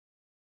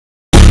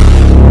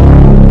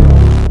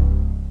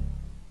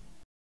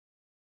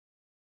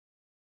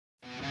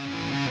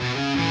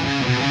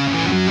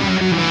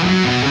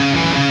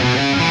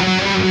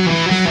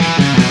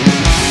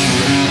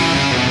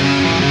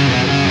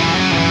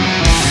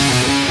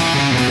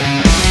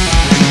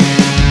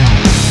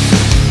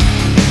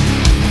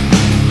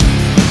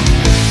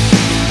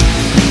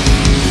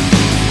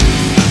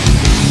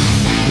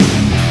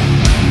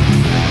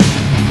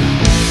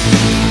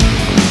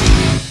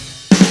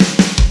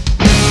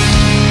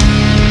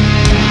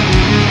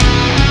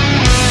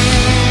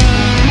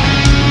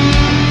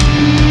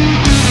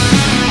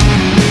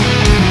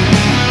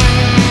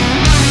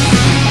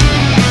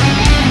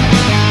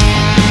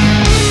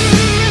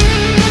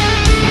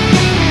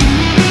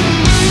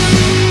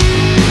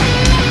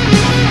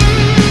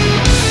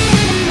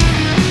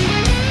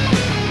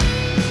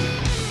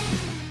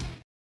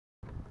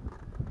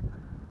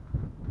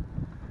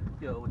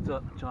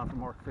John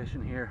from Mark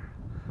Fishing here,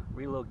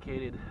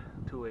 relocated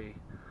to a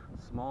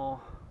small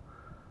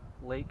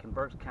lake in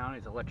Berks County.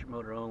 It's electric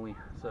motor only,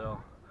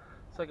 so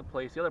second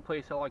place. The other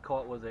place all I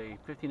caught was a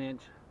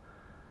 15-inch,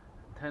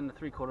 10 to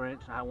 3/4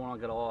 inch. I had one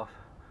I got off.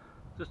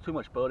 Just too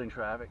much boating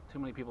traffic, too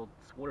many people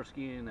water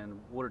skiing and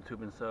water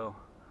tubing. So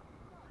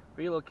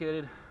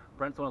relocated.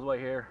 Brent's on his way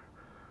here.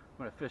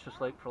 I'm gonna fish this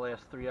lake for the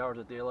last 3 hours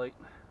of daylight.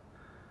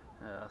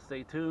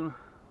 Stay tuned.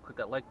 Click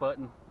that like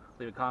button.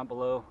 Leave a comment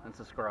below and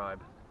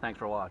subscribe. Thanks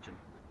for watching.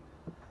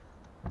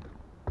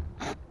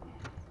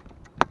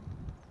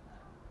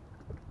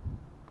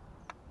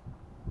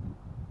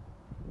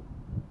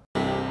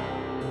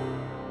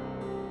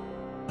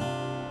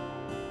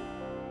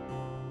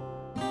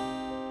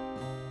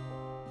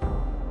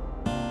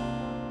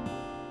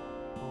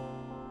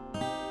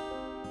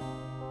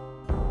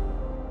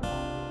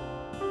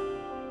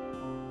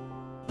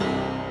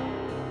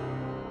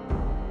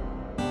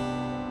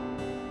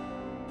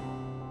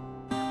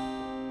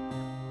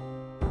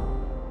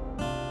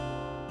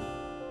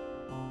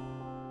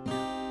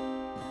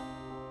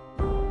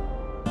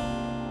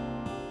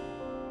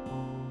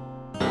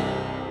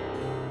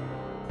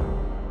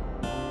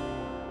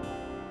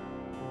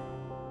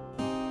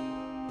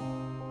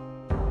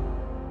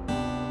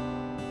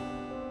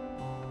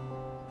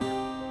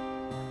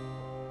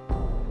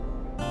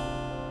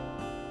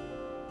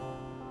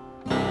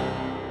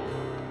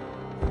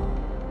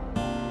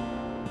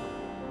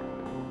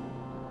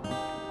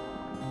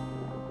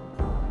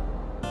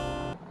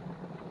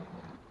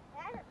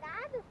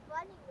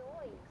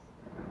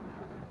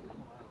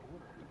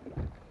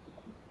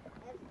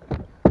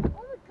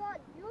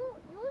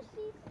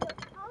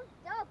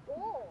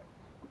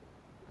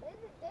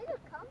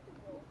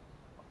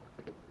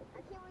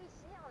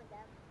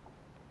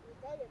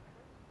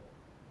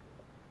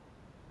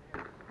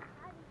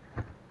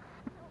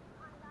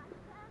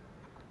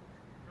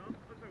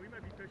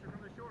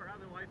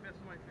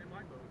 In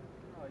my boat.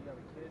 Oh, you gotta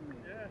be kidding me.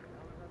 Yeah.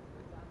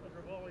 I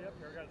drove all the way up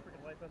here. I got a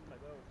freaking life vest in my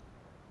boat.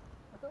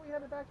 I thought we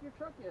had it back in your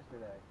truck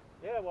yesterday.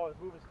 Yeah, well, I was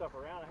moving stuff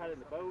around. I had it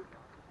in the boat.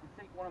 You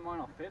think one of mine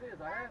will fit it? Is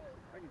that it?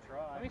 I can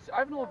try. I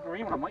have an old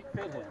green one. I might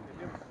fit him. If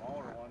you have a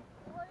smaller one.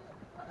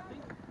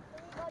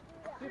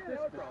 See if this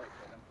would probably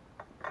fit him.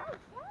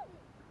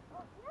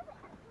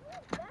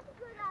 That's a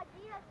good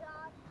idea,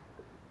 Josh.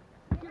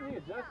 You can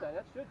readjust that.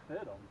 That should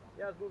fit him.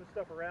 Yeah, I was moving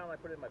stuff around. I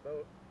put it in my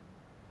boat.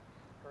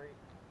 Great.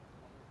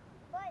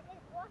 But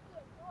it's lucky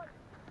and short.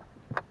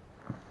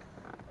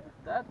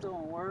 That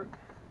don't work.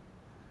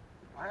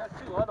 I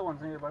have two other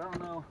ones here, but I don't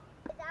know.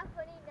 Is that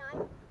funny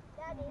night?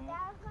 That is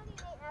that funny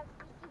night of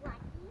fishy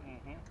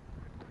wacky?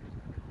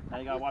 Now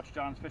you gotta watch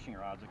John's fishing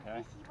rods,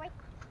 okay? Fishy wacky.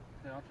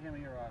 Yeah, don't you hand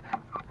me your rod.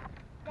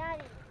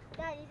 Daddy,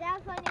 is that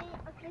funny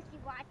of fishy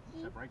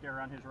wacky? Sit right there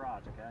around his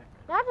rods, okay?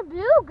 That's a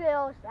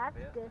bluegills. That's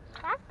Yeah. good.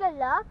 That's good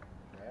luck.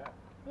 Yeah.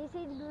 Do you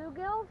see the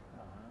bluegills?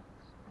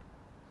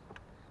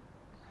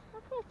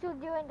 What's still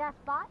doing that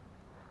spot?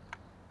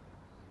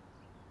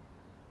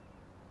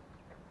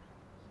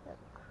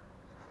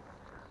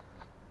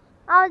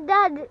 Oh,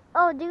 Dad.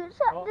 Oh, dude. The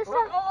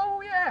sun.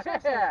 Oh, yeah.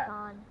 Sunset's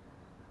gone.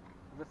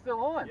 Is it still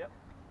on? Yep.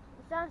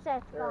 The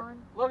sunset's There.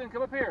 gone. Logan,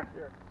 come up here.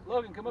 Here.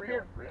 Logan, come up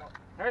here. Reel.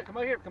 All right, come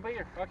up here. Come up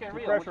here. Okay, Keep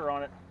reel. pressure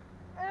on it.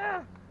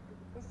 Ugh.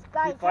 This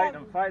guy's Keep fighting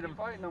heavy. him, fight him. Keep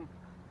fighting them.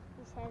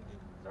 He's heavy.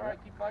 It's all right.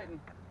 Keep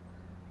fighting.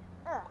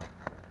 Ugh.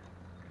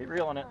 Keep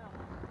reeling it.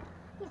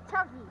 He's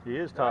toughy. He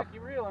is All tough. right,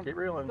 keep reeling. Keep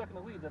reeling. He's stuck in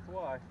the weeds, that's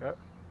why. Yep.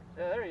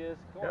 Yeah, there he is.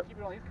 Go on, Yep. keep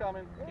reeling. He's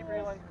coming. Keep There he is.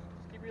 reeling.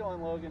 Just keep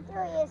reeling, Logan.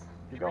 There he is. Keep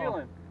Keep going.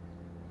 reeling.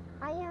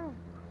 I am.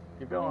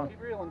 Keep going.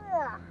 Keep reeling.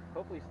 Ugh.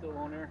 Hopefully he's still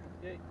on there.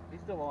 Yeah,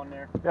 he's still on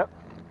there. Yep.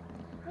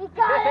 He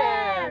got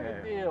Yeah, him!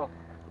 good deal.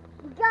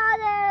 He got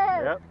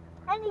him! Yep.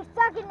 And he's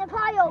stuck in the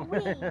pile of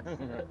weeds.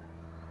 Good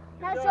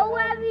Now job, show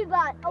Logan.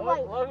 everybody. Oh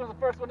wait, Logan was the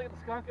first one to get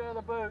the skunk out of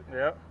the boat.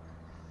 Yep.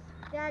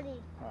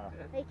 Daddy. Huh.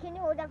 Hey, can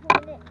you hold that for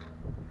a minute?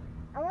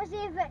 I want to see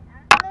if it.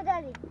 No,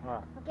 Daddy.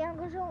 Huh. Okay, I'm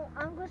gonna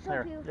show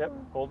There. people. Yep.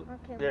 Hold it.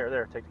 Okay.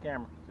 There. Take the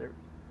camera. There.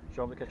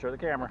 Show the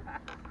camera.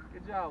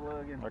 Good job,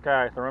 Logan.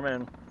 Okay. Throw him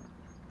in.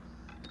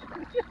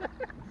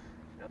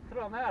 Don't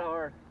throw him that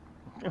hard.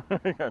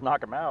 You gotta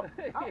knock him out.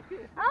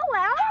 Oh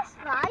well, that's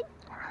fine.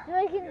 So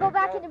we can go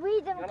back in the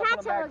weeds and Gotta catch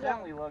put him back him again.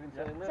 gently, Logan,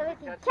 so, they live So we to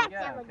can catch catch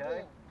him him okay?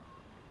 again.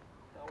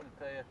 I wouldn't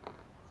tell you.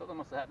 Something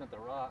must have happened at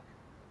the rock.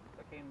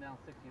 I came down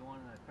 61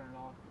 and I turned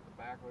off the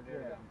back road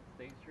there Yeah. on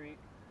State Street.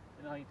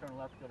 You know how you turn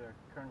left to go to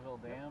Kernsville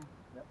Dam?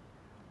 Yep.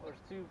 Well,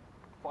 there's two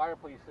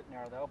fireplaces sitting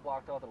there. They all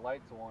blocked all the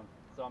lights on.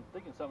 So I'm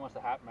thinking something must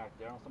have happened back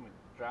there. I don't know, somebody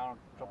drowned,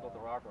 jumped off the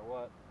rock or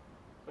what.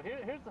 But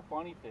here's the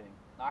funny thing.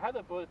 Now, I had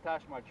the boat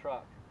attached to my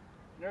truck.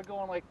 And they're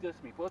going like this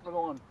to me. Both are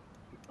going.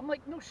 I'm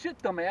like, no shit,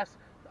 dumbass.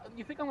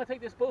 You think I'm gonna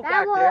take this boat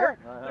back there?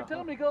 They're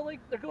telling me to go like,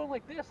 they're going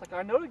like this. Like,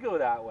 I know to go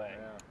that way.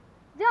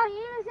 John,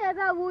 you don't say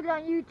about wood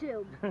on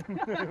YouTube.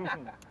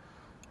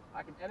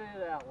 I can edit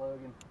it out,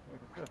 Logan.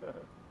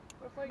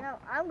 It's like, No,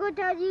 I'm gonna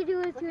tell you to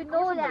of know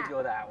course I'm that. gonna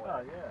go that way.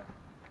 Oh yeah.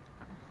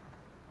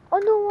 I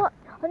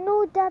know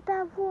what that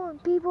bad for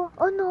people.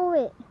 I know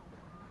it.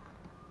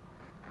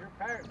 You're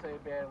parents say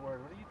bad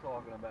words. What are you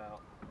talking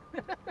about?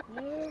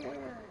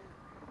 Yeah.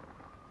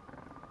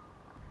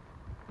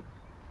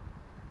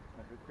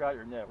 If you forgot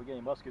your net, we get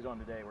any muskies on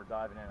today, we're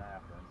diving in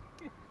after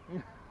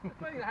them.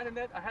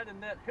 I had a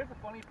net. Here's the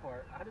funny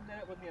part. I had a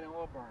net with me in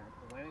Auburn,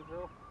 in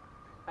Landingville.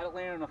 I had it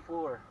laying on the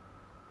floor.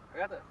 I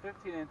got that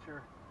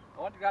 15-incher.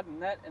 I went to grab the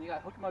net and I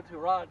hooked him up to a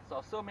rod. So I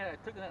was so mad, I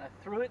took the net,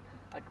 I threw it.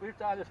 I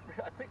reached out,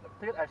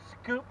 I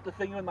scooped the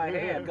thing with my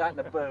hand, got in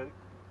the boat.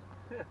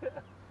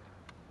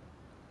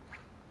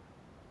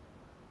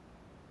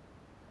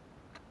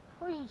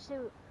 Holy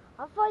shoot.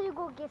 I thought you were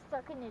going to get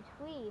stuck in a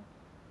tree.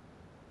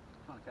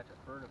 I'm trying to catch a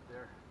bird up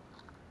there.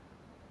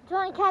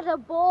 Trying to catch a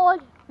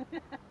bird.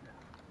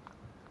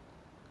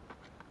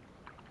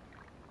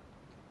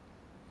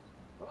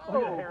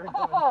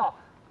 Oh,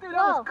 dude, that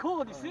was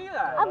cool. Did you see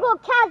that? I'm going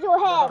to catch your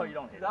head. No, you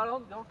don't hit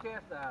it. Don't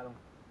cast that at him.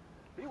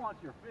 He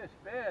wants your fish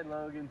bad,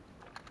 Logan.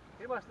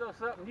 He must know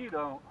something you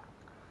don't.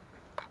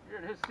 You're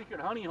in his secret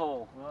honey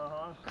hole.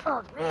 Uh-huh.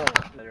 Oh, man.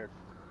 There.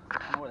 I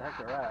don't know where the heck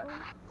they're at.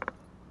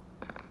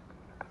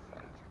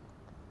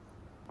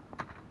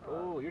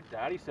 Oh, your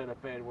daddy said a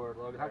bad word,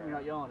 Logan. How come you're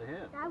not yelling at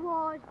him? That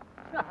was.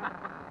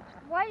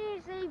 Why do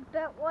you say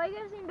bad words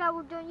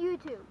on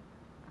YouTube?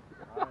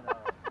 I know.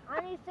 I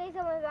need to say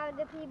something about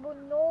the people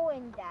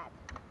knowing that.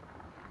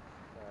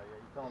 Yeah,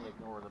 you tell them to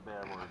ignore the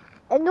bad words.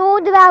 And know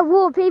the bad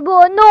word,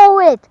 people know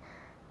it.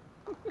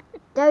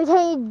 Don't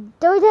tell you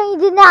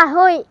did not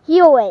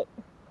hear it.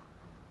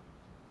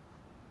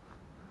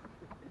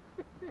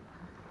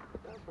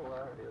 That's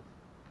hilarious.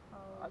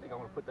 I think I'm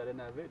going to put that in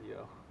that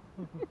video.